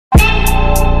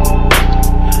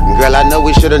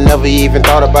we should've never even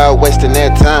thought about wasting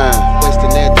that time.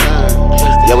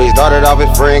 Yeah, we started off as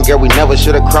friends, girl, we never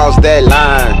should've crossed that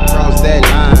line.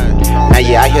 Now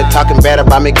you out here talking bad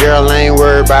about me, girl, I ain't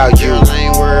worried about you.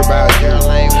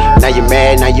 Now you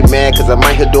mad, cause I'm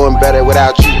out here doing better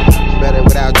without you.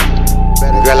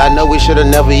 Girl, I know we should've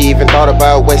never even thought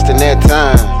about wasting that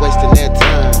time.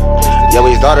 Yeah,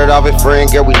 we started off as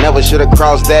friends, girl, we never should've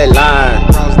crossed that line.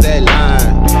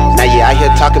 Now you out here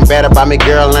talking bad about me,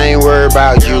 girl, I ain't worried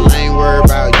about you.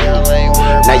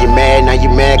 Now you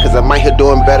mad, cause I'm out here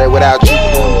doing better without you.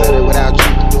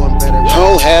 I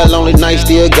don't have lonely nights,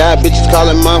 still got bitches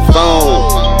calling my phone.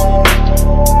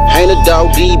 Ain't a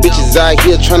dog, these bitches out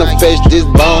here tryna fetch this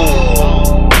bone.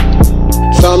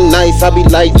 Some nights I be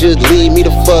like, just leave me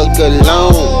the fuck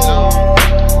alone.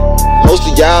 Most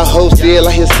of y'all hoes still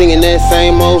out here singing that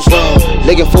same old song.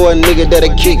 Looking for a nigga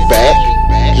that'll kick back.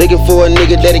 Looking for a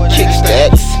nigga that'll kick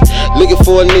stacks. Looking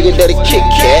for a nigga that'll kick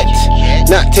cat.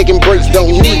 Not taking breaks,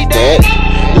 don't need that.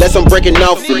 Unless I'm breaking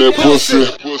off in that pussy.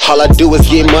 All I do is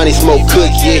get money, smoke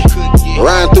cookie.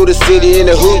 Riding through the city in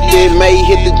the hook, yeah. May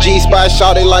hit the G-spot,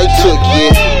 shot it like took,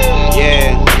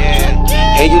 yeah.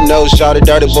 And you know, shot it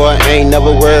dirty boy, ain't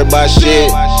never worried about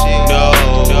shit.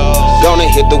 Gonna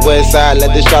hit the west side,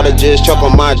 let the shot just choke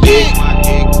on my dick.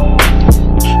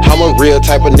 I'm a real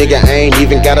type of nigga, I ain't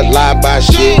even gotta lie about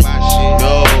shit.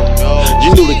 You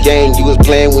knew the game you was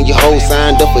playing when your hoe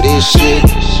signed up for this shit.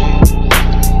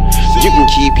 You can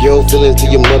keep your feelings to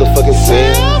your motherfucking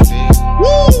self.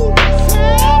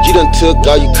 You done took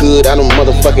all you could, I done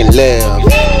motherfucking left.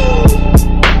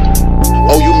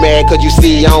 Oh, you mad cause you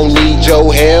see I don't need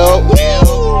your help?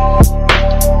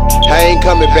 I ain't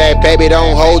coming back, baby,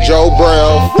 don't hold your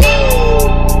breath.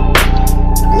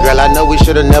 Girl, I know we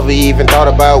should've never even thought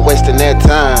about wasting that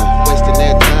time.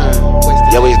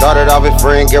 Yeah, we started off as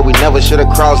friends, girl, we never should've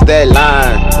crossed that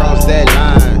line.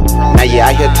 Now you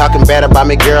out here talking bad about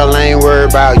me, girl, I ain't worried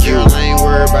about you.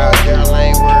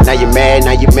 Now you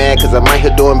mad, cause I'm out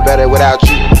here doing better without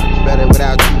you.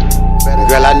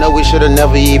 Girl, I know we should've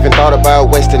never even thought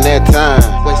about wasting that time.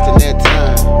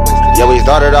 Yeah, we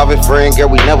started off as friends, girl,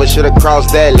 we never should've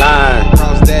crossed that line.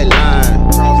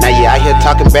 Now you out here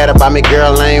talking bad about me,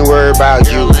 girl, I ain't worried about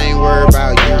you.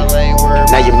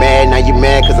 Now you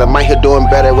mad, cause I'm out here doing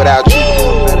better without you.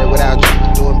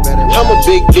 I'm a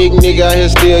big nigga out here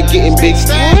still getting big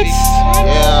stacks.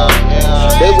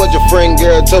 That's what your friend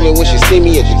girl told me when she see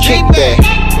me at the kickback.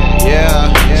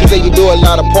 She said you do a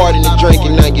lot of partying and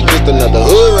drinking, now you just another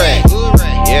hood rat.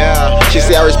 She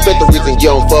said I respect the reason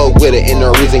you don't fuck with it and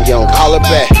the reason you don't call her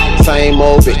back. Same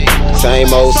old bitch,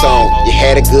 same old song. You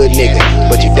had a good nigga,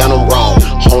 but you done him wrong.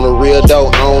 On the real though,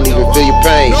 I don't even feel your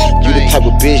pain. You the type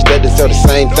of bitch that deserve the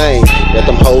same thing that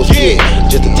them hoes get,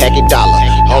 just a tacky dollar.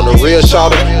 On the real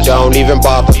shawty, don't even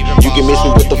bother. You can miss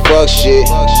me with the fuck shit.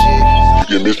 You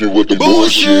can miss me with the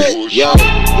bullshit. Yo.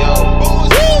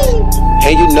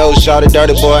 And you know, shawty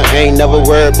dirty boy, ain't never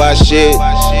worried about shit.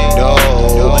 No.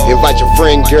 Invite your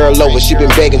friend girl over, she been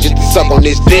begging just to suck on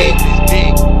this dick.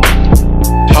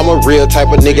 I'm a real type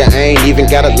of nigga, I ain't even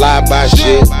gotta lie about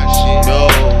shit.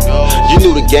 You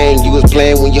knew the game you was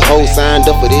playing when your hoe signed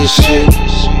up for this shit.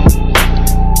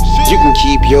 You can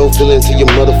keep your feelings to your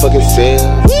motherfucking self.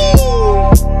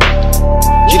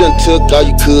 You done took all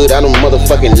you could, I done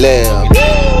motherfucking left.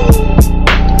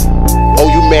 Oh,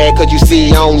 you mad cause you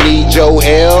see I don't need your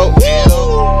help?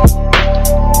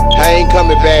 I ain't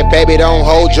coming back, baby, don't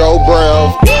hold your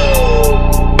breath.